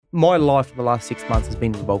my life for the last 6 months has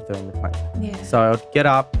been revolved around the plank. Yeah. So I'd get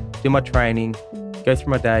up, do my training, go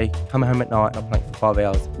through my day, come home at night, and I'll plank for 5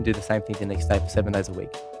 hours and do the same thing the next day for 7 days a week.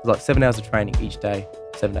 It was like 7 hours of training each day,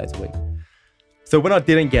 7 days a week. So when I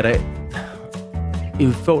didn't get it,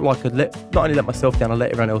 it felt like I'd not only let myself down, I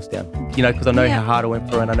let everyone else down. You know, because I know how hard I went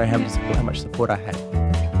through and I know how much support I had.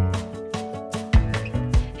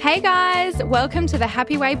 Hey guys, welcome to the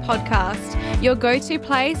Happy Way podcast, your go-to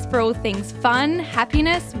place for all things fun,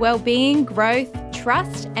 happiness, well-being, growth,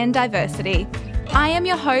 trust and diversity. I am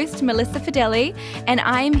your host, Melissa Fideli, and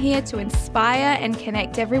I am here to inspire and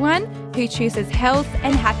connect everyone who chooses health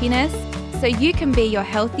and happiness so you can be your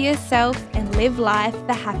healthiest self and live life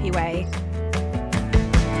the happy way.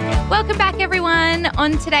 Welcome back, everyone.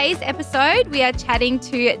 On today's episode, we are chatting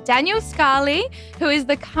to Daniel Scali, who is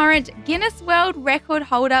the current Guinness World Record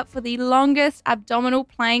holder for the longest abdominal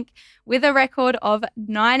plank with a record of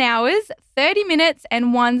 9 hours, 30 minutes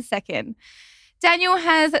and 1 second. Daniel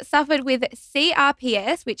has suffered with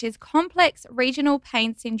CRPS, which is complex regional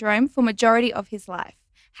pain syndrome, for majority of his life.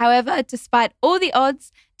 However, despite all the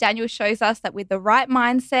odds, Daniel shows us that with the right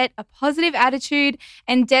mindset, a positive attitude,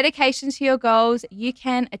 and dedication to your goals, you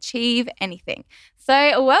can achieve anything.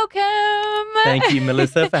 So welcome. Thank you,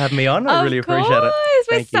 Melissa, for having me on. I really appreciate it.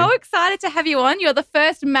 We're so excited to have you on. You're the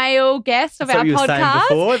first male guest of our podcast. That's what you were saying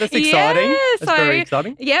before. That's exciting. Yeah, That's very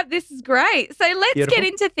exciting. Yep, this is great. So let's get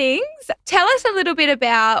into things. Tell us a little bit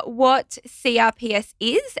about what CRPS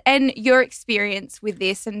is and your experience with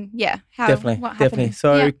this and what happened. Definitely.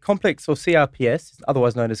 So complex, or CRPS,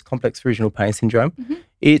 otherwise known as complex regional pain syndrome,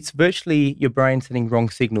 it's virtually your brain sending wrong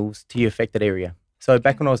signals to your affected area. So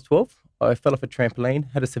back when I was 12, I fell off a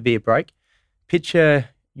trampoline, had a severe break. Picture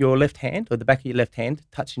your left hand, or the back of your left hand,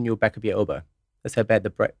 touching your back of your elbow. That's how bad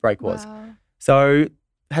the break was. Wow. So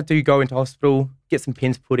had to go into hospital, get some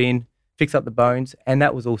pins put in, fix up the bones, and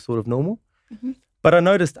that was all sort of normal. But I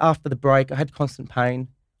noticed after the break, I had constant pain.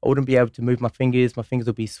 I wouldn't be able to move my fingers. My fingers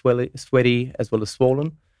would be sweaty as well as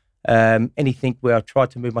swollen. Anything where I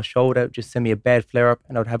tried to move my shoulder would just send me a bad flare-up,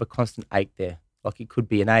 and I would have a constant ache there. Like it could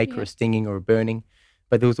be an ache or a stinging or a burning,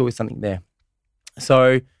 but there was always something there.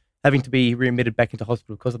 So having to be readmitted back into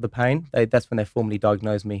hospital because of the pain, that's when they formally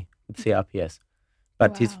diagnosed me with CRPS.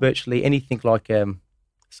 But it's virtually anything like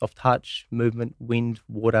soft touch, movement, wind,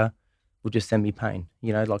 water will just send me pain.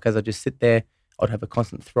 You know, like as I just sit there, I'd have a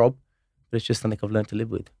constant throb, but it's just something I've learned to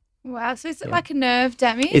live with. Wow. So is it like a nerve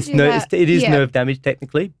damage? It is nerve damage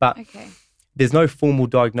technically, but there's no formal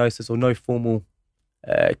diagnosis or no formal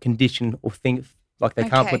condition or thing. Like they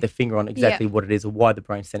can't put their finger on exactly what it is or why the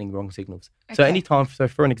brain's sending wrong signals. So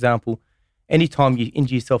for an example, anytime you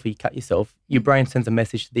injure yourself or you cut yourself, your brain sends a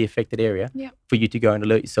message to the affected area for you to go and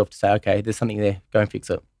alert yourself to say, okay, there's something there, go and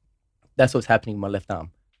fix it. That's what's happening with my left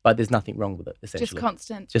arm. But there's nothing wrong with it, essentially.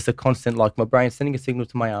 Just a constant, like my brain's sending a signal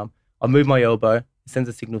to my arm. I move my elbow, it sends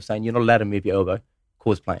a signal saying you're not allowed to move your elbow,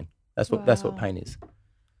 cause pain. That's what pain is.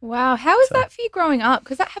 Wow. How was that for you growing up?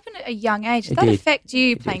 Because that happened at a young age. Did that affect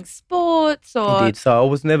you playing sports? Or? It did. So I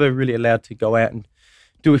was never really allowed to go out and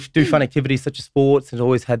do fun activities such as sports, and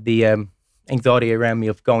always had the anxiety around me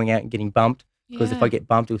of going out and getting bumped, because if I get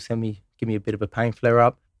bumped, it'll give me a bit of a pain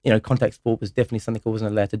flare-up. You know, contact sport was definitely something I wasn't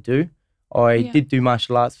allowed to do. I did do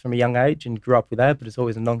martial arts from a young age and grew up with that, but it's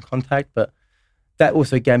always a non-contact. But that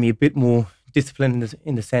also gave me a bit more discipline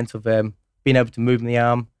in the sense of being able to move the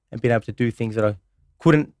arm and being able to do things that I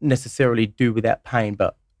couldn't necessarily do without pain,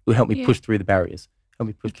 but it would help me push through the barriers.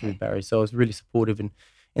 So I was really supportive in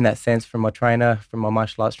that sense from my trainer, from my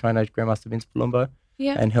martial arts trainer, Grandmaster Vince Palumbo,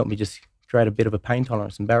 and helped me just create a bit of a pain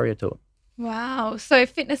tolerance and barrier to it. Wow. So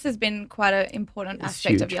fitness has been quite an important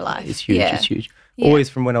aspect of your life. It's huge. It's huge. Always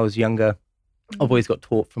from when I was younger, I've always got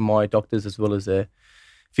taught from my doctors as well as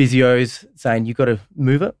physios saying you got to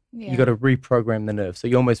move it. You got to reprogram the nerve. So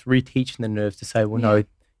you're almost reteaching the nerves to say, well, no,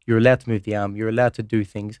 you're allowed to move the arm. You're allowed to do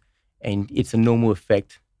things, and it's a normal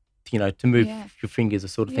effect, you know, to move your fingers or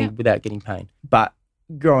sort of thing without getting pain. But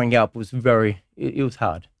growing up was it was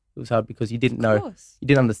hard. It was hard because you didn't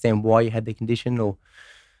understand why you had the condition, or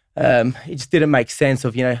it just didn't make sense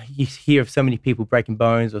of, you know, you hear of so many people breaking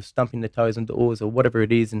bones or stumping their toes on doors or whatever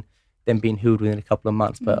it is and them being healed within a couple of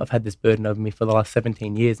months. But I've had this burden over me for the last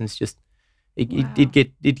 17 years, and it's just, it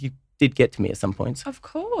did get to me at some points. Of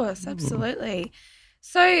course, absolutely.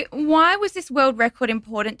 So why was this world record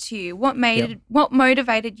important to you? What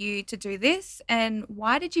motivated you to do this, and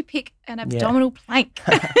why did you pick an abdominal plank?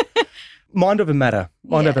 Mind over matter.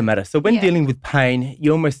 So when dealing with pain,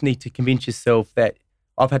 you almost need to convince yourself that,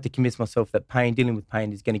 I've had to convince myself that dealing with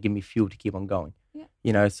pain is going to give me fuel to keep on going.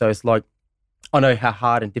 You know, so it's like, I know how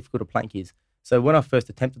hard and difficult a plank is, So when I first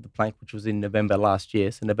attempted the plank, which was in November last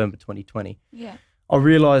year, so November 2020, Yeah. I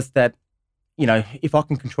realised that, if I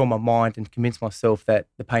can control my mind and convince myself that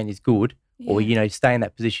the pain is good, or, stay in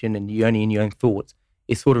that position and you're only in your own thoughts,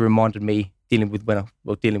 it sort of reminded me dealing with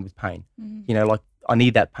pain. Like I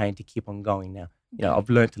need that pain to keep on going now. I've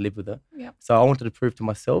learned to live with it. Yep. So I wanted to prove to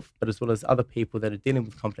myself, but as well as other people that are dealing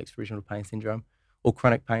with complex regional pain syndrome or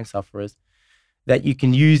chronic pain sufferers, that you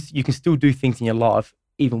can still do things in your life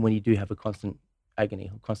even when you do have a constant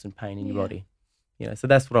agony or constant pain in your body. So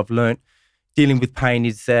that's what I've learned. Dealing with pain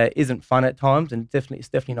isn't fun at times, and it's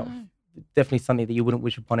definitely something that you wouldn't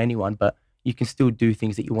wish upon anyone, but you can still do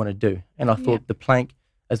things that you want to do. And I thought the plank,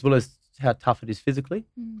 as well as how tough it is physically,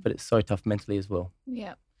 but it's so tough mentally as well.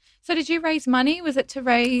 Yeah. So did you raise money? Was it to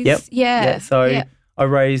raise? Yep. Yeah. So I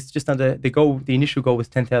raised just under the goal. The initial goal was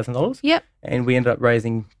 $10,000. Yep. And we ended up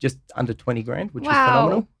raising just under 20 grand, which was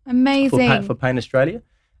phenomenal. Amazing. For Pain Australia.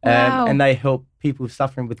 Wow. And they help people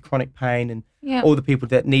suffering with chronic pain and all the people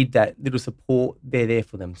that need that little support. They're there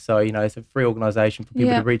for them. So, it's a free organisation for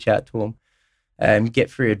people to reach out to them, get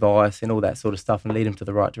free advice and all that sort of stuff and lead them to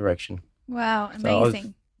the right direction. Wow, amazing.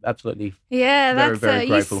 So absolutely. Yeah, very, very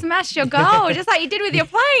grateful. You smashed your goal just like you did with your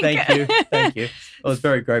plank. Thank you. I was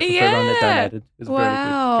very grateful for everyone that donated. It was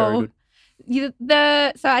very good.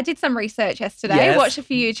 So I did some research yesterday, watched a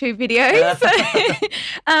few YouTube videos.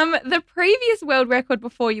 The previous world record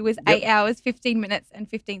before you was 8 hours, 15 minutes and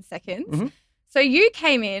 15 seconds. Mm-hmm. So you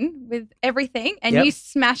came in with everything and you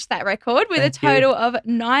smashed that record with a total of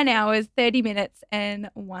 9 hours, 30 minutes and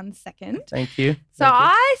 1 second. Thank you. So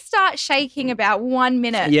I start shaking about 1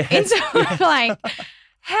 minute into my plank.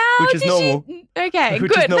 Which is normal. Okay,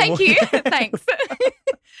 Which good. Is normal. Thank you. Thanks.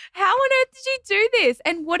 How on earth did you do this?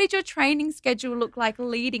 And what did your training schedule look like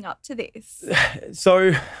leading up to this?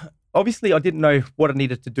 So obviously I didn't know what I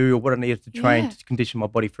needed to do or what I needed to train to condition my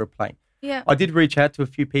body for a plank. Yeah. I did reach out to a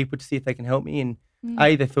few people to see if they can help me. And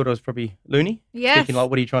A, they thought I was probably loony. Yes. Thinking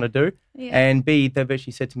like, what are you trying to do? Yeah. And B, they've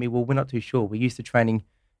actually said to me, well, we're not too sure. We're used to training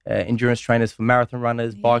endurance trainers for marathon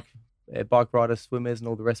runners, bike riders, swimmers and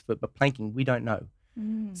all the rest of it. But planking, we don't know.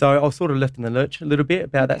 So I was sort of left in the lurch a little bit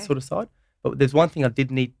about that sort of side. But there's one thing I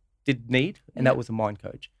did need, and that was a mind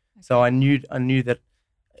coach. Okay. So I knew that,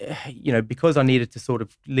 because I needed to sort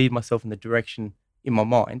of lead myself in the direction in my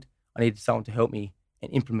mind, I needed someone to help me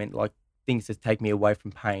and implement like things to take me away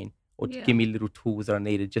from pain or to give me little tools that I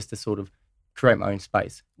needed just to sort of create my own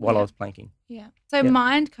space while I was planking. Yeah. So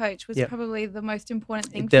mind coach was probably the most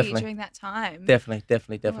important thing for you during that time.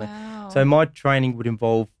 Definitely. Wow. So my training would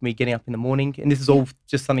involve me getting up in the morning, and this is all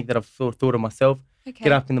just something that I've thought of myself. Okay.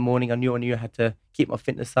 Get up in the morning. I knew I had to keep my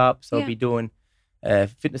fitness up. So I'd be doing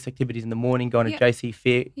fitness activities in the morning, going to JC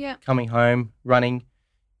Fit, coming home, running,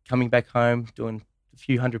 coming back home, doing a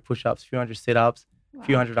few hundred push-ups, a few hundred sit-ups, a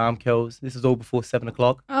few hundred arm curls. This is all before 7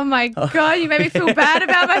 o'clock. Oh my God, you made me feel bad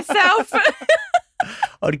about myself.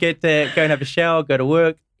 I'd get there, go and have a shower, go to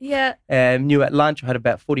work. Yeah. Knew at lunch I had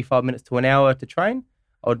about 45 minutes to an hour to train.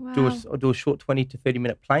 I'd do a short 20 to 30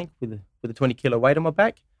 minute plank with a 20 kilo weight on my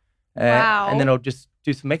back. And then I'll just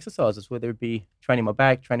do some exercises, whether it be training my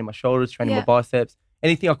back, training my shoulders, training my biceps,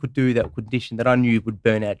 anything I could do that would condition that I knew would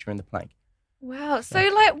burn out during the plank. Wow. So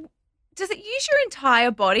does it use your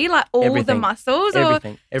entire body, like all everything, the muscles?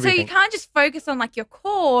 Everything. So you can't just focus on like your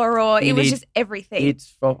core it was just everything? It's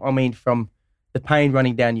from the pain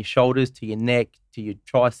running down your shoulders to your neck, to your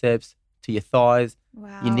triceps, to your thighs,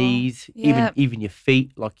 your knees, even your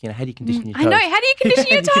feet. Like, how do you condition your toes? I know. How do you condition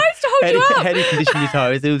your toes to hold you up? How do you condition your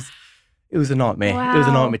toes? It was a nightmare. Wow. It was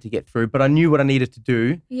a nightmare to get through. But I knew what I needed to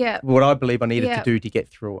do. Yeah. What I believe I needed to do to get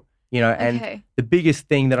through it. And the biggest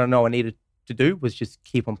thing that I know I needed to do was just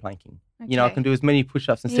keep on planking. Okay. I can do as many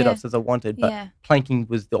push-ups and sit-ups as I wanted, but planking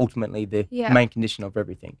was ultimately the main condition of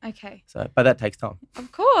everything. Okay. But that takes time.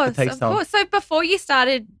 Of course. It takes time. So before you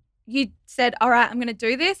started, you said, all right, I'm going to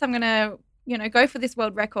do this. I'm going to, go for this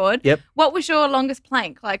world record. Yep. What was your longest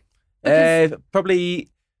plank? Probably,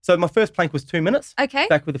 so my first plank was 2 minutes. Okay.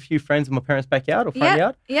 Back with a few friends in my parents' backyard or front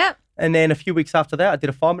yard. Yep. And then a few weeks after that, I did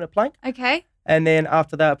a 5-minute plank. Okay. And then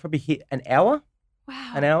after that, I probably hit an hour.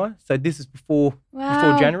 Wow. An hour. So this is before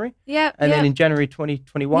January. Yeah. And then in January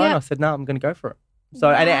 2021, I said, no, I'm going to go for it. So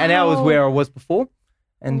an hour was where I was before.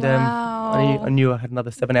 And I knew I had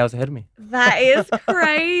another 7 hours ahead of me. That is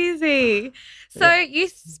crazy. So you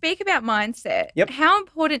speak about mindset. Yep. How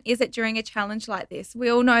important is it during a challenge like this? We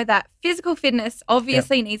all know that physical fitness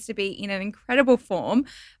obviously needs to be in an incredible form,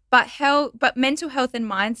 but mental health and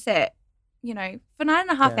mindset, for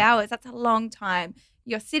 9.5 hours, that's a long time.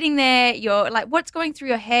 You're sitting there, you're like, what's going through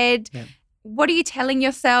your head? Yeah. what are you telling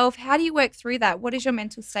yourself? How do you work through that? What is your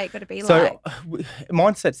mental state got to be So like?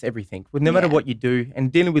 mindset's everything. No matter what you do,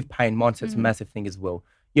 and dealing with pain, mindset's a massive thing as well.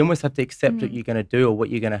 You almost have to accept what you're going to do or what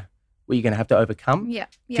you're going to have to overcome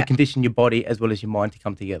to condition your body as well as your mind to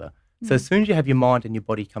come together. So as soon as you have your mind and your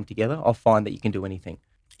body come together, I'll find that you can do anything.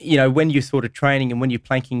 You know, when you're sort of training and when you're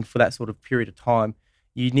planking for that sort of period of time,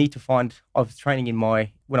 you need to find, when I was training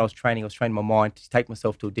my mind to take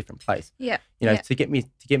myself to a different place. Yeah. You know, to get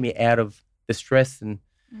me out of the stress and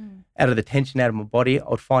out of the tension out of my body, I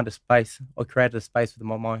would find a space. I created a space with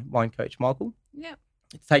my mind coach, Michael. Yeah.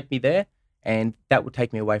 To take me there, and that would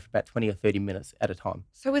take me away for about 20 or 30 minutes at a time.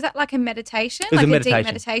 So was that like a meditation? It was like a meditation. Deep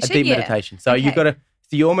meditation? A deep meditation. So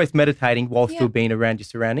you're almost meditating while still being around your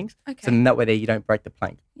surroundings. Okay. So in that way there you don't break the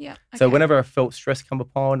plank. Yeah. Okay. So whenever I felt stress come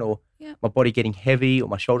upon or my body getting heavy or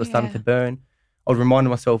my shoulders starting to burn, I would remind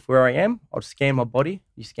myself where I am. I'd scan my body.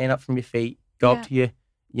 You scan up from your feet, go up to your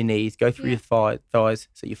knees, go through your thighs.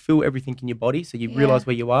 So you feel everything in your body. So you realize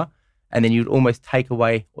where you are. And then you'd almost take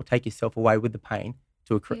yourself away with the pain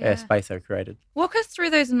to a space I created. Walk us through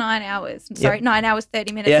those 9 hours. Sorry, 9 hours,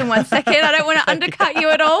 30 minutes and 1 second. I don't want to undercut you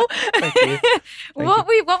at all. Thank you.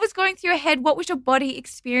 What was going through your head? What was your body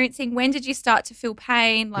experiencing? When did you start to feel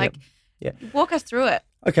pain? Walk us through it.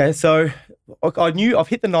 Okay, so I knew I've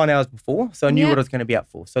hit the 9 hours before, so I knew what I was going to be out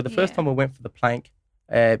for. So the first time I went for the plank,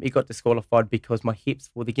 it got disqualified because my hips,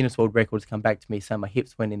 the Guinness World Records come back to me saying my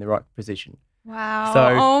hips weren't in the right position. Wow.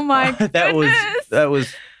 So oh my goodness. That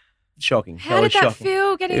was shocking. How did that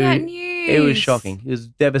feel getting that news? It was shocking. It was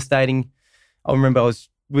devastating. I remember I was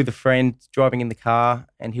with a friend driving in the car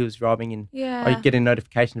and he was driving and I get a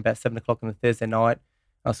notification about 7 o'clock on a Thursday night.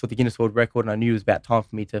 I saw the Guinness World Record and I knew it was about time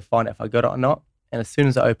for me to find out if I got it or not. And as soon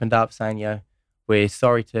as I opened up saying, we're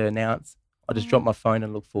sorry to announce, I just dropped my phone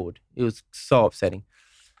and looked forward. It was so upsetting.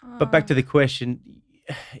 But back to the question,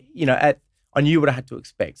 I knew what I had to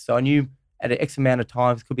expect. So I knew at an X amount of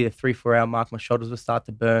times, could be the 3-4 hour mark, my shoulders would start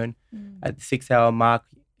to burn. At the 6 hour mark,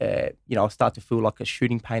 I'll start to feel like a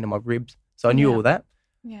shooting pain in my ribs. So I knew all that.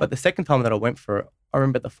 Yeah. But the second time that I went for it, I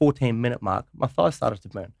remember at the 14-minute mark, my thighs started to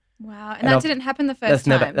burn. Wow. And that didn't happen the first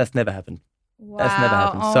time? That's never happened. Wow. That's never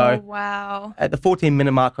happened. Wow. At the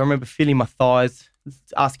 14-minute mark, I remember feeling my thighs,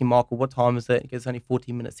 asking Michael, what time is it? Because it's only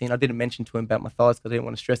 14 minutes in. I didn't mention to him about my thighs because I didn't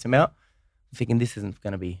want to stress him out. I'm thinking this isn't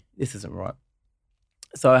right.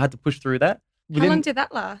 So I had to push through that. How long did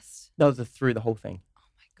that last? That was through the whole thing. Oh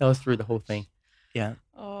my God. That was through the whole thing. Yeah.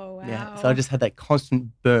 Oh, wow. Yeah. So I just had that constant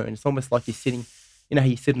burn. It's almost like you're sitting, you know how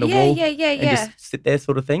you sit in a wall and just sit there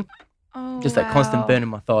sort of thing. Oh, just that constant burn in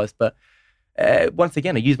my thighs. But once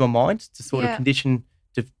again, I used my mind to sort of condition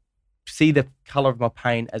to see the colour of my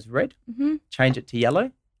pain as red, change it to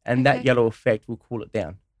yellow, and that yellow effect will cool it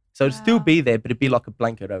down. So it'd still be there, but it'd be like a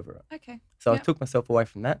blanket over it. Okay. So I took myself away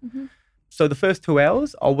from that. So the first 2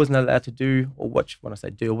 hours, I wasn't allowed to do or watch. When I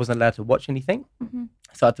say do, I wasn't allowed to watch anything.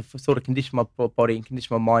 So I had to sort of condition my body and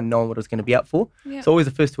condition my mind, knowing what I was going to be out for. So always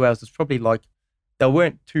the first 2 hours was probably like, they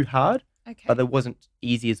weren't too hard, but they wasn't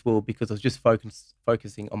easy as well because I was just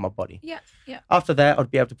focusing on my body. After that, I'd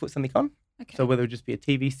be able to put something on. So whether it would just be a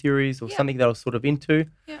TV series or something that I was sort of into.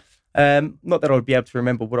 Not that I would be able to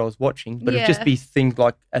remember what I was watching, but it'd just be things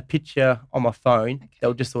like a picture on my phone that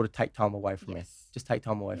would just sort of take time away from me. Just take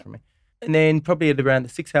time away from me. And then probably at around the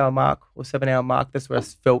 6 hour mark or 7 hour mark, that's where I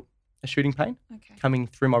felt a shooting pain coming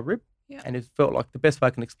through my rib. And it felt like, the best way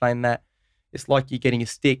I can explain that, it's like you're getting a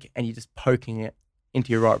stick and you're just poking it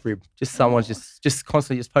into your right rib. Just someone's just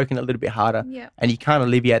constantly just poking it a little bit harder. And you can't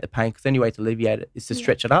alleviate the pain because the only way to alleviate it is to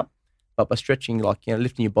stretch it up. But by stretching,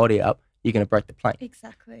 lifting your body up, you're going to break the plank.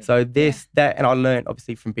 Exactly. So that, and I learned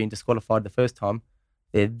obviously from being disqualified the first time,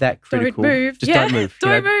 they're that critical. Don't move. Just don't move.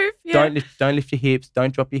 Don't move. Don't lift your hips.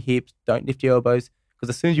 Don't drop your hips. Don't lift your elbows. Because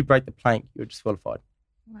as soon as you break the plank, you're disqualified.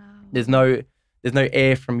 Wow. There's no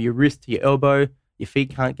air from your wrist to your elbow. Your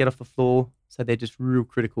feet can't get off the floor. So they're just real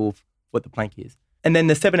critical of what the plank is. And then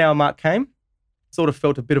the 7 hour mark came. Sort of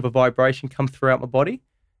felt a bit of a vibration come throughout my body.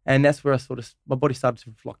 And that's where my body started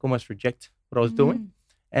to like almost reject what I was doing.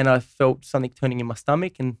 And I felt something turning in my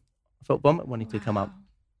stomach and I felt vomit wanting to come up.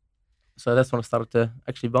 So that's when I started to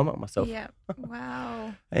actually vomit myself. Yeah.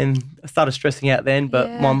 Wow. And I started stressing out then,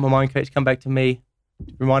 but my mind coach come back to me,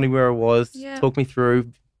 remind me where I was, talk me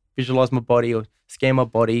through, visualize my body or scan my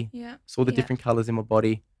body, saw the different colours in my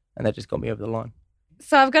body, and that just got me over the line.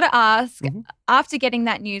 So I've got to ask, after getting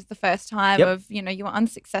that news the first time of, you were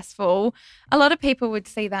unsuccessful, a lot of people would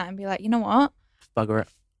see that and be like, you know what? Bugger it.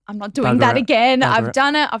 I'm not doing that again. I've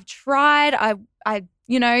done it. I've tried. I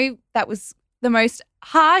that was the most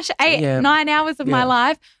harsh 9 hours of my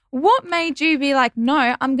life. What made you be like,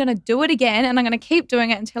 no, I'm going to do it again and I'm going to keep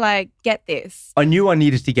doing it until I get this? I knew I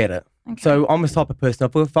needed to get it. Okay. So I'm a type of person,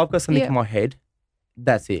 if I've got something in my head,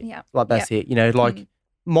 that's it. Yeah. Like, that's it. You know, like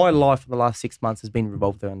my life for the last 6 months has been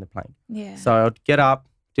revolved around the plank. Yeah. So I'd get up,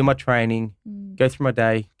 do my training, go through my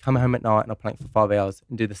day, come home at night and I'll plank for 5 hours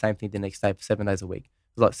and do the same thing the next day for 7 days a week.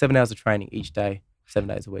 It was like 7 hours of training each day, 7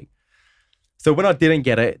 days a week. So when I didn't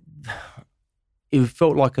get it, it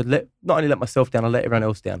felt like I not only let myself down, I let everyone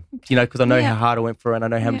else down. You know, because I know how hard I went for it and I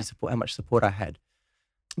know how much support I had.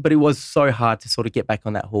 But it was so hard to sort of get back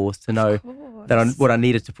on that horse to know that what I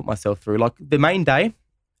needed to put myself through. Like the main day,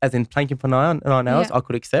 as in planking for 9 hours, I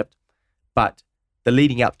could accept. But the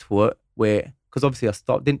leading up to it, because obviously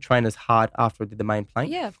I didn't train as hard after I did the main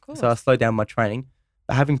plank. Yeah, of course. So I slowed down my training.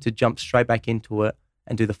 But having to jump straight back into it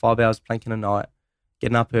and do the 5 hours planking a night,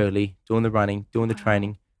 getting up early, doing the running, doing the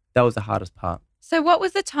training, that was the hardest part. So what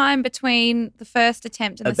was the time between the first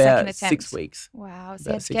attempt and the second attempt? About 6 weeks. Wow. So about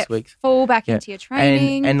you had to 6 get weeks. full back into your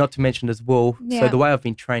training. And not to mention as well, so the way I've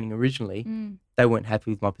been training originally, they weren't happy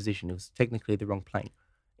with my position. It was technically the wrong plank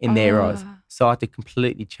in their eyes. So I had to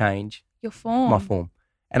completely change your form. My form.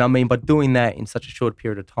 And I mean, by doing that in such a short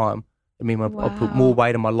period of time, I mean, I put more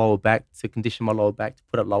weight on my lower back to condition my lower back to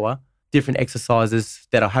put it lower. Different exercises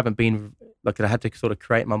that I haven't been, like that I had to sort of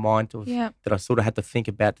create in my mind, that I sort of had to think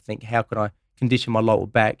about to think, how can I condition my lower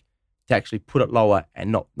back to actually put it lower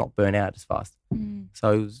and not burn out as fast.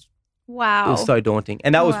 So it was, it was so daunting.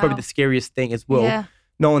 And that was probably the scariest thing as well,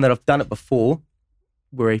 knowing that I've done it before,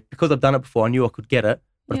 because I've done it before, I knew I could get it.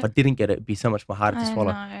 But if I didn't get it, it'd be so much more harder to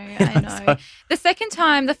swallow. I know. So,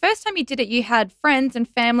 the first time you did it, you had friends and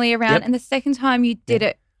family around, and the second time you did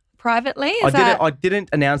it privately? I didn't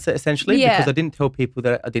announce it essentially because I didn't tell people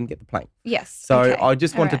that I didn't get the plank. Yes. So I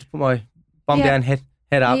just wanted to put my bum down, head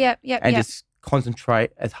up, and just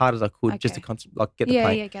concentrate as hard as I could just to get the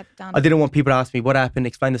plank. Yeah, get it done. I didn't want people to ask me what happened,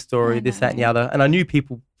 explain the story, this, that, and the other. And I knew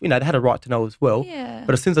people, they had a right to know as well. Yeah.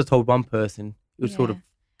 But as soon as I told one person, it would sort of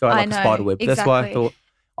go like a spider web. Exactly. That's why I thought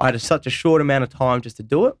I had such a short amount of time just to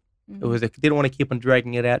do it. It was I didn't want to keep on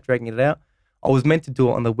dragging it out. I was meant to do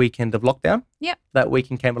it on the weekend of lockdown. Yep. That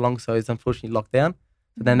weekend came along, so it's unfortunately locked down.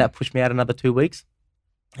 So then that pushed me out another 2 weeks.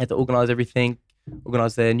 I had to organise everything,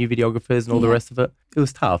 organise the new videographers and all the rest of it. It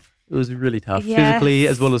was tough. It was really tough. Yes. Physically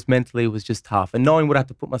as well as mentally, it was just tough. And knowing what I had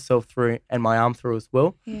to put myself through and my arm through as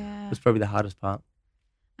well was probably the hardest part.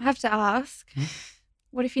 I have to ask,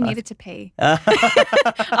 what if you needed to pee?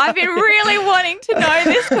 I've been really wanting to know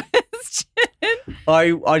this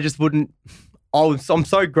question. I just wouldn't. I'm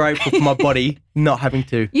so grateful for my body not having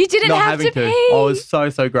to. You didn't not have having to pee? I was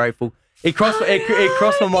so grateful. It crossed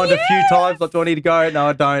my mind a few times. Like, do I need to go? No,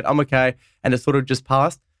 I don't. I'm okay. And it sort of just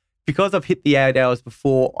passed. Because I've hit the 8 hours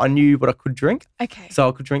before, I knew what I could drink. Okay. So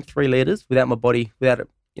I could drink 3 litres without it,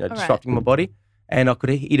 disrupting my body. And I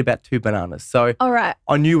could eat about 2 bananas. So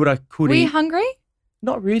I knew what I could eat. Were you hungry?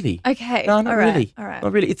 Not really. Okay. No, not really. All right.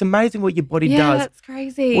 Not really. It's amazing what your body does. Yeah, that's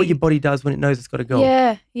crazy. What your body does when it knows it's got to go.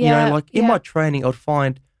 Yeah. In my training, I'd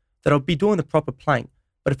find that I'll be doing the proper plank.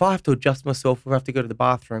 But if I have to adjust myself or I have to go to the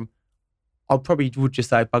bathroom, I probably would just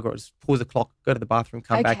say, bugger it, just pause the clock, go to the bathroom,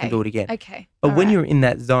 come back and do it again. Okay. But when you're in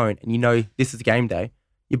that zone and you know this is game day,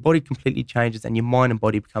 your body completely changes and your mind and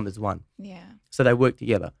body become as one. Yeah. So they work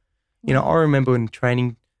together. You know, I remember in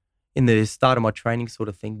training, in the start of my training sort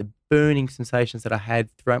of thing, the burning sensations that I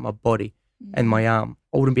had throughout my body and my arm,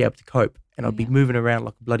 I wouldn't be able to cope. And I'd be moving around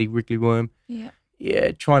like a bloody wriggly worm. Yeah.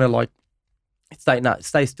 Yeah, trying to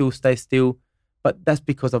stay still. But that's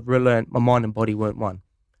because I've relearned my mind and body weren't one.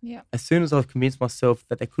 Yeah. As soon as I've convinced myself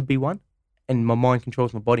that they could be one and my mind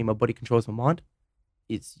controls my body controls my mind,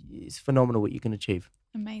 it's phenomenal what you can achieve.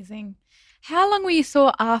 Amazing. How long were you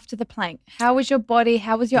sore after the plank? How was your body?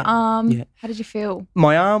 How was your arm? Yeah. How did you feel?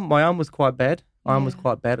 My arm was quite bad. I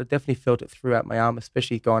definitely felt it throughout my arm,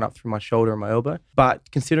 especially going up through my shoulder and my elbow. But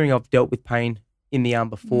considering I've dealt with pain in the arm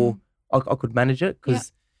before, I could manage it.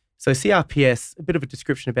 So CRPS, a bit of a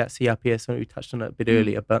description about CRPS, I know we touched on it a bit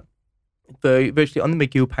earlier, but virtually on the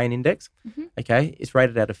McGill pain index, it's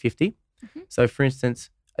rated out of 50. So for instance,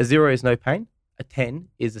 a 0 is no pain, a 10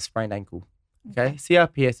 is a sprained ankle. Okay.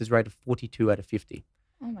 CRPS is rated 42 out of 50.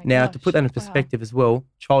 Oh my now, gosh. to put that in perspective as well,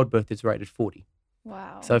 childbirth is rated 40.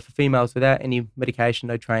 Wow. So for females without any medication,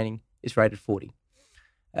 no training, it's rated 40.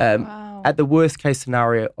 At the worst case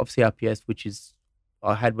scenario of CRPS, which is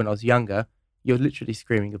I had when I was younger, you're literally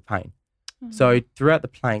screaming of pain. So throughout the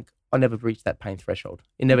plank, I never reached that pain threshold.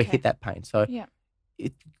 It never hit that pain. So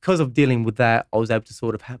because of dealing with that, I was able to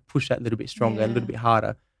sort of push that a little bit stronger, a little bit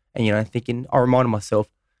harder. And, thinking, I reminded myself,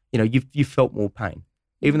 you felt more pain.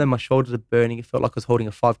 Even though my shoulders are burning, it felt like I was holding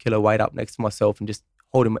a 5 kilo weight up next to myself and just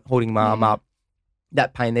holding my arm up.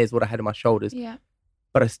 That pain there is what I had in my shoulders. Yeah.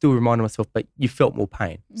 But I still reminded myself, but you felt more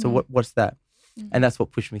pain. So what's that? And that's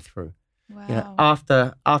what pushed me through. Wow. You know,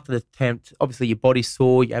 after the attempt, obviously your body's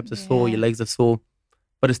sore, your abs are sore, your legs are sore,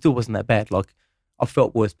 but it still wasn't that bad. Like I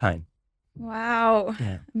felt worse pain. Wow.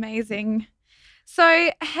 Yeah. Amazing.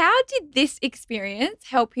 So how did this experience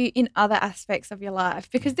help you in other aspects of your life?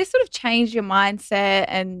 Because this sort of changed your mindset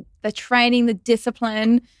and the training, the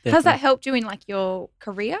discipline. Definitely. Has that helped you in like your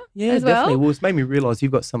career as definitely. well? Well, it's made me realise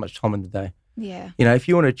you've got so much time in the day. Yeah. You know, if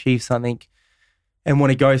you want to achieve something and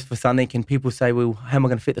want to go for something and people say, well, how am I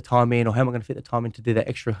going to fit the time in, or how am I going to fit the time in to do that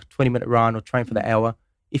extra 20-minute run or train for the hour?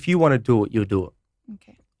 If you want to do it, you'll do it.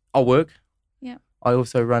 Okay. I'll work. Yeah. I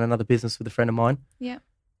also run another business with a friend of mine. Yeah.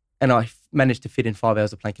 And I managed to fit in 5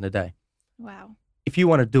 hours of planking a day. Wow. If you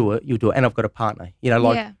want to do it, you'll do it. And I've got a partner. You know,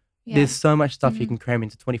 like there's so much stuff you can cram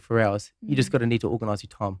into 24 hours. You just got to need to organise your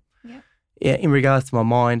time. Yeah. Yeah. In regards to my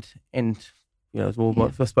mind and, you know,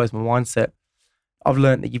 I suppose my mindset, I've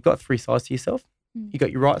learned that you've got 3 sides to yourself. You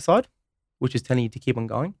got your right side, which is telling you to keep on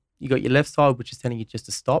going. You got your left side, which is telling you just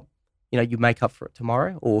to stop. You know, you make up for it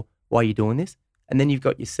tomorrow, or why are you doing this? And then you've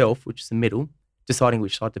got yourself, which is the middle, deciding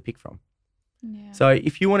which side to pick from. Yeah. So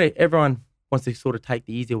if you want to, everyone wants to sort of take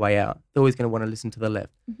the easier way out. They're always going to want to listen to the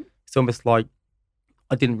left. It's almost like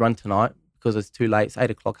I didn't run tonight because it's too late. It's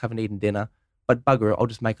 8 o'clock, haven't eaten dinner, but bugger it, I'll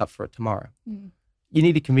just make up for it tomorrow. You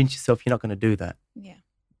need to convince yourself you're not going to do that. Yeah.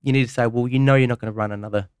 You need to say, well, you know you're not going to run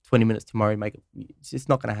another 20 minutes tomorrow. It's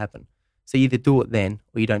not going to happen. So you either do it then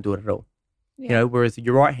or you don't do it at all. Yeah. You know, whereas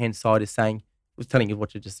your right-hand side is saying, was telling you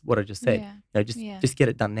what I just said. You know, just get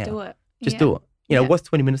it done now. Do it. Just do it. You know, what's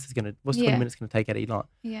 20 minutes going to take out of your night?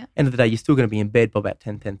 Yeah. End of the day, you're still going to be in bed by about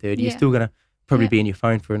 10:30. You're still going to probably be on your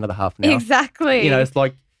phone for another half an hour. Exactly. You know, it's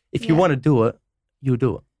like if you want to do it, you'll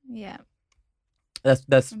do it. Yeah.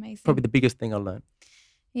 That's amazing. Probably the biggest thing I learned.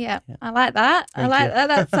 Yeah, I like that. Thank that.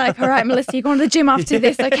 That's like, all right, Melissa, you're going to the gym after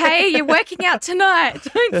this, okay? You're working out tonight.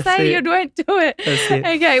 Don't say you won't do it. That's it.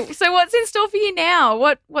 Okay, so what's in store for you now?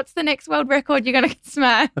 What's the next world record you're going to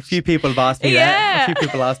smash? A few people have asked me that. A few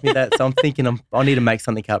people asked me that, so I'm thinking I need to make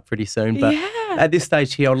something up pretty soon. But at this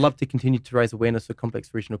stage here, I'd love to continue to raise awareness for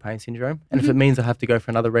complex regional pain syndrome. And if it means I have to go for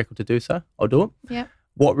another record to do so, I'll do it. Yeah.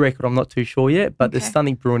 What record, I'm not too sure yet, but there's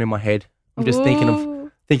something brewing in my head. I'm just thinking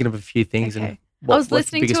of a few things and I was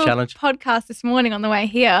listening to a podcast this morning on the way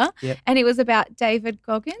here, and it was about David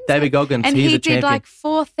Goggins. And he did champion. Like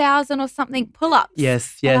 4,000 or something pull-ups.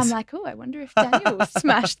 Yes. And I'm like, I wonder if Daniel will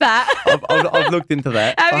smash that. I've looked into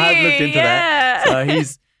that. I have looked into that.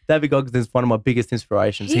 So David Goggins is one of my biggest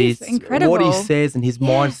inspirations. He's incredible. What he says and his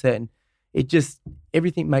mindset, and it just,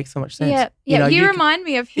 everything makes so much sense. Yeah, you remind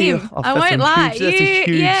me of him. I won't lie.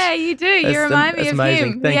 You do. You remind me of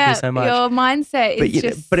amazing. him. Thank you so much. Your mindset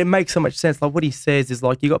is but it makes so much sense. Like what he says is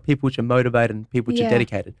like you got people which are motivated and people which are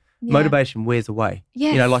dedicated. Motivation wears away.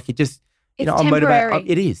 Yes. You know, like it just, I'm motivated.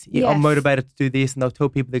 It is. Yes. I'm motivated to do this, and they'll tell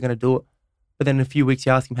people they're going to do it. But then in a few weeks,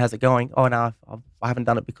 you ask him, how's it going? Oh, no, I haven't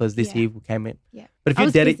done it because this evil came in. Yeah. But if you're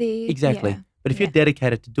dedicated, exactly. But if you're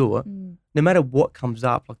dedicated to do it, no matter what comes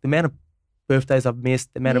up, like the amount of birthdays I've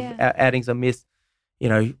missed, the amount of outings I missed, you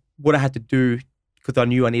know, what I had to do because I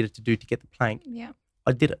knew I needed to do to get the plank,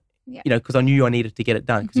 I did it. You know, because I knew I needed to get it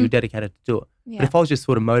done because you were dedicated to do it. But if I was just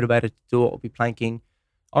sort of motivated to do it, I'll be planking.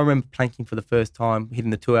 I remember planking for the first time,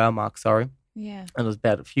 hitting the 2-hour mark, Yeah. And it was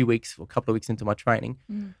about a couple of weeks into my training.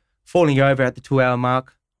 Falling over at the 2-hour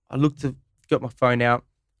mark, I got my phone out,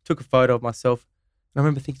 took a photo of myself, and I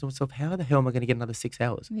remember thinking to myself, how the hell am I going to get another 6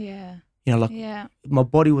 hours? Yeah. You know, like my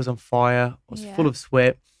body was on fire. I was full of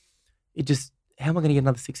sweat. How am I going to get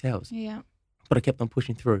another 6 hours? Yeah. But I kept on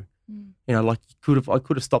pushing through. You know, like I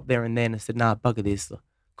could have stopped there and then and said, nah, bugger this.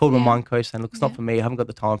 Called my mind coach saying, look, it's not for me. I haven't got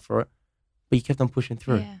the time for it. But you kept on pushing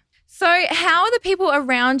through. Yeah. So how are the people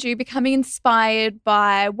around you becoming inspired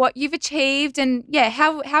by what you've achieved? And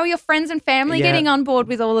how are your friends and family getting on board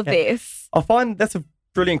with all of this? I find that's a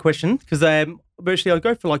brilliant question because virtually I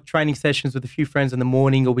go for like training sessions with a few friends in the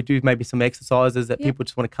morning, or we do maybe some exercises that people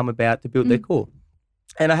just want to come about to build their core.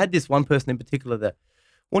 And I had this one person in particular that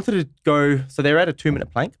wanted to go, so they're at a 2-minute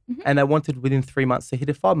plank and they wanted within 3 months to hit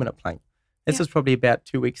a 5-minute plank. This was probably about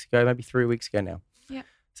 2 weeks ago, maybe 3 weeks ago now. Yeah.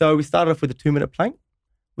 So we started off with a 2-minute plank.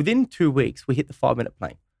 Within 2 weeks, we hit the 5-minute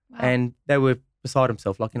plank. Wow. And they were beside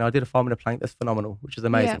themselves. Like, I did a 5-minute plank. That's phenomenal, which is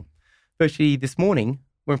amazing. Yeah. Virtually this morning,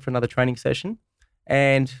 went for another training session.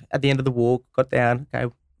 And at the end of the walk, got down,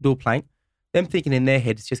 okay, do a plank. Them thinking in their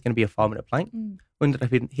head it's just going to be a 5-minute plank. We ended up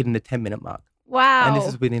hitting the 10-minute mark. Wow. And this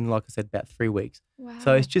is within, like I said, about 3 weeks. Wow.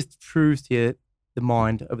 So it just proves to you the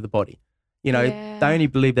mind over the body. You know, they only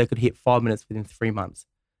believed they could hit 5 minutes within 3 months.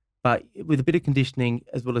 But with a bit of conditioning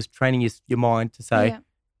as well as training your mind to say,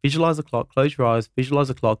 visualize the clock, close your eyes, visualize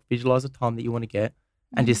the clock, visualize the time that you want to get,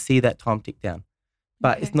 and just see that time tick down.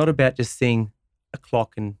 But it's not about just seeing a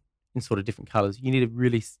clock in sort of different colors. You need to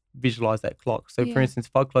really visualize that clock. So, for instance,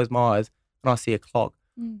 if I close my eyes and I see a clock,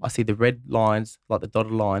 I see the red lines, like the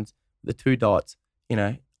dotted lines, the 2 dots,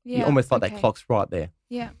 you almost like that clock's right there.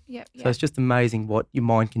 Yeah. So it's just amazing what your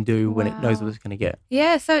mind can do when it knows what it's going to get.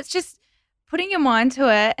 Yeah, so it's just putting your mind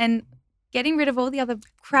to it and getting rid of all the other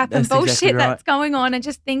crap and bullshit that's going on, and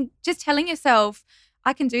just telling yourself,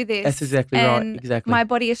 I can do this. That's exactly right. Exactly. My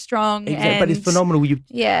body is strong. Exactly. But it's phenomenal. A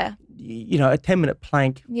 10-minute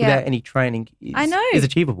plank without any training is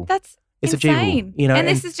achievable. It's insane. achievable. And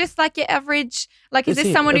this is just like your average, like, is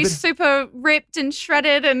this someone who's super ripped and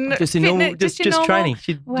shredded and just training?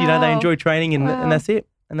 They enjoy training and that's it.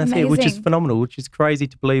 And that's it, which is phenomenal, which is crazy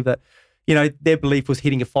to believe that, their belief was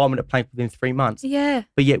hitting a 5-minute plank within 3 months. Yeah.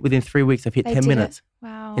 But yet within 3 weeks, they've hit 10 minutes.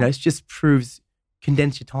 Wow. It just proves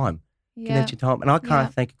condense your time. Yeah. Condense your time. And I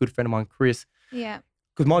can't thank a good friend of mine, Chris. Yeah.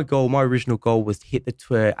 Because my original goal was to hit the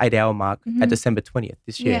 8-hour mark at December 20th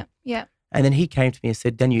this year. Yeah. And then he came to me and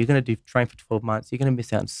said, Daniel, you're going to train for 12 months. You're going to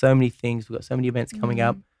miss out on so many things. We've got so many events coming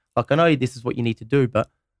up. Like, I know this is what you need to do, but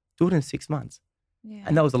do it in 6 months. Yeah.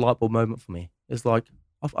 And that was a light bulb moment for me. It's like,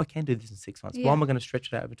 I can do this in 6 months. Why am I going to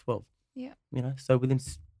stretch it out over 12? Yeah. So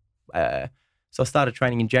so I started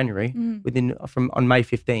training in January. On May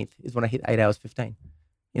 15th is when I hit 8 hours 15,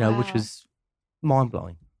 which was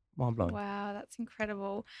mind-blowing. Wow, that's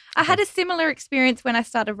incredible. I had a similar experience when I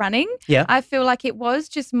started running. Yeah. I feel like it was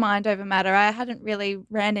just mind over matter. I hadn't really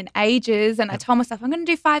ran in ages, and I told myself I'm going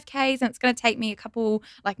to do 5Ks and it's going to take me a couple,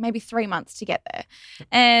 like maybe 3 months to get there.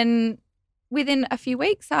 And within a few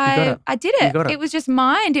weeks, I did it. It was just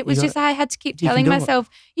mind. It was just I had to keep telling myself,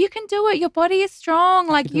 you can do it. Your body is strong.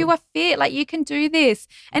 Like, you are fit. Like, you can do this.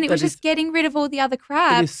 And it was just getting rid of all the other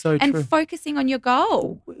crap and focusing on your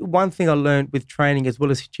goal. One thing I learned with training as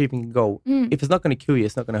well as achieving a goal, if it's not going to kill you,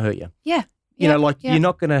 it's not going to hurt you. Yeah. You're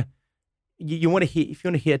not going to, you want to hit, if you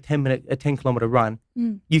want to hit a 10-kilometer run,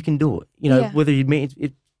 you can do it. Whether you mean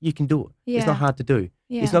it, you can do it. Yeah. It's not hard to do.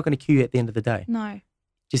 Yeah. It's not going to kill you at the end of the day. No.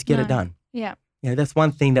 Just get it done. Yeah. That's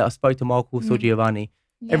one thing that I spoke to Michael Giovanni.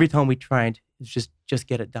 Yeah. Every time we trained, it's just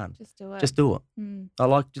get it done. Just do it. Just do it. I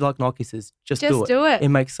like Nike says, just do it. Do it. It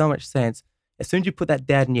makes so much sense. As soon as you put that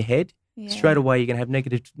doubt in your head, straight away you're going to have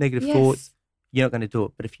negative thoughts. You're not going to do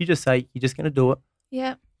it. But if you just say you're just going to do it,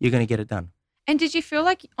 you're going to get it done. And did you feel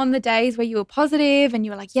like on the days where you were positive and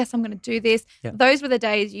you were like, yes, I'm going to do this, those were the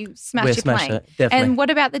days you smashed your plank? Definitely. And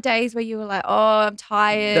what about the days where you were like, oh, I'm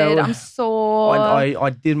tired, I'm sore?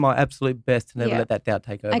 I did my absolute best to never let that doubt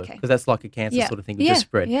take over, because that's like a cancer sort of thing. It just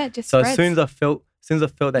spread. Yeah, just so spreads. as soon as I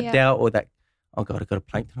felt that doubt or that, oh God, I got to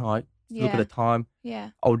plank tonight, look at the time,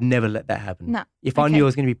 I would never let that happen. No. If I knew I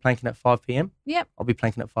was going to be planking at 5 p.m, I'll be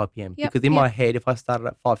planking at 5 p.m. Because in my head, if I started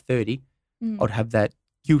at 5:30, I would have that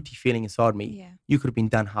guilty feeling inside me. Yeah. You could have been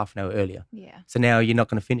done half an hour earlier. Yeah. So now you're not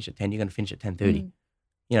going to finish at 10, you're going to finish at 10:30.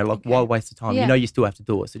 Why waste the time? You still have to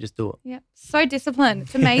do it, so just do it. Yeah. So disciplined.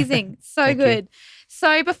 It's amazing. So good.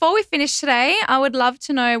 So before we finish today, I would love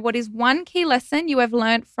to know what is one key lesson you have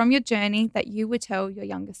learned from your journey that you would tell your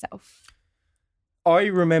younger self? I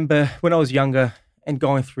remember when I was younger and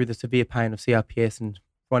going through the severe pain of CRPS and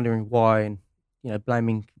wondering why, and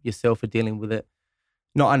blaming yourself for dealing with it,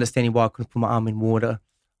 not understanding why I couldn't put my arm in water.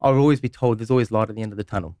 I would always be told there's always light at the end of the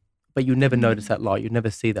tunnel, but you'd never notice that light. You'd never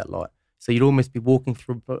see that light. So you'd almost be walking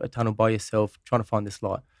through a tunnel by yourself trying to find this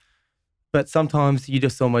light. But sometimes you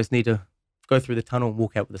just almost need to go through the tunnel and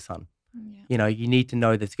walk out with the sun. Yeah. You need to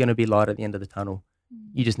know there's going to be light at the end of the tunnel.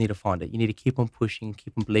 You just need to find it. You need to keep on pushing,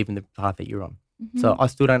 keep on believing the path that you're on. So I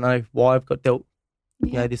still don't know why I've got dealt,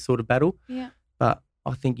 this sort of battle. Yeah. But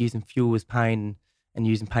I think using fuel as pain and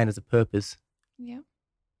using pain as a purpose. Yeah.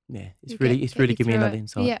 Yeah, it's really given me another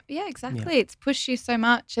insight. Yeah, exactly. Yeah. It's pushed you so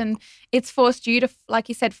much, and it's forced you to, like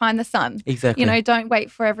you said, find the sun. Exactly. Don't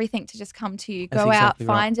wait for everything to just come to you. Go out,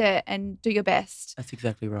 find it, and do your best. That's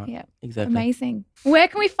exactly right. Yeah, exactly. Amazing. Where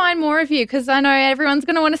can we find more of you? Because I know everyone's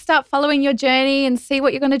going to want to start following your journey and see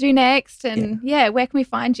what you're going to do next. And where can we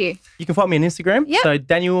find you? You can find me on Instagram. Yep. So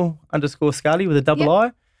Daniel_Scali with a double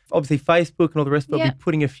I. Obviously Facebook and all the rest. But I'll be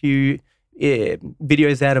putting a few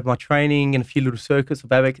videos out of my training and a few little circuits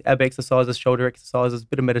of ab exercises, shoulder exercises, a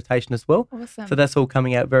bit of meditation as well. Awesome. So that's all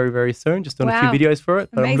coming out very, very soon. Just doing a few videos for it.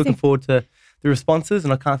 But I'm looking forward to the responses,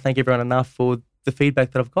 and I can't thank everyone enough for the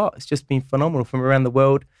feedback that I've got. It's just been phenomenal from around the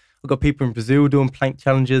world. I've got people in Brazil doing plank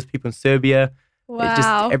challenges, people in Serbia. Wow.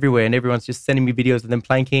 Just everywhere, and everyone's just sending me videos of them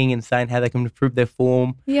planking and saying how they can improve their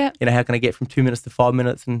form. Yeah. How can I get from 2 minutes to 5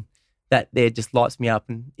 minutes, and that there just lights me up.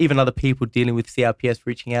 And even other people dealing with CRPS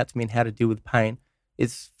reaching out to me and how to deal with pain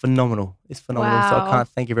is phenomenal. It's phenomenal. So I can't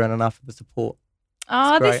thank everyone enough for the support.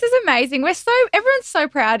 Oh, this is amazing. Everyone's so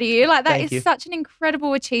proud of you. Like, that Thank you. Such an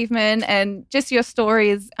incredible achievement, and just your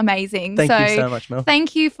story is amazing. Thank you so much, Mel.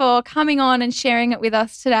 Thank you for coming on and sharing it with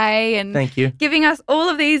us today, and thank you. Giving us all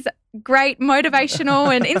of these great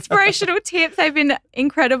motivational and inspirational tips. They've been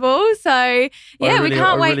incredible. So we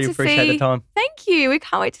can't wait to see. The time. Thank you. We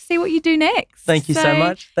can't wait to see what you do next. Thank you so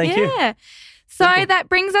much. Thank you. So that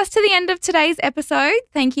brings us to the end of today's episode.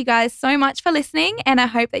 Thank you guys so much for listening, and I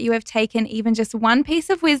hope that you have taken even just one piece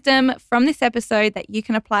of wisdom from this episode that you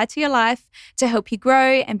can apply to your life to help you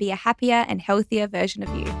grow and be a happier and healthier version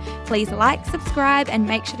of you. Please like, subscribe, and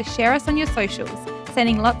make sure to share us on your socials.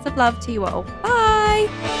 Sending lots of love to you all.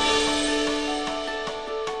 Bye.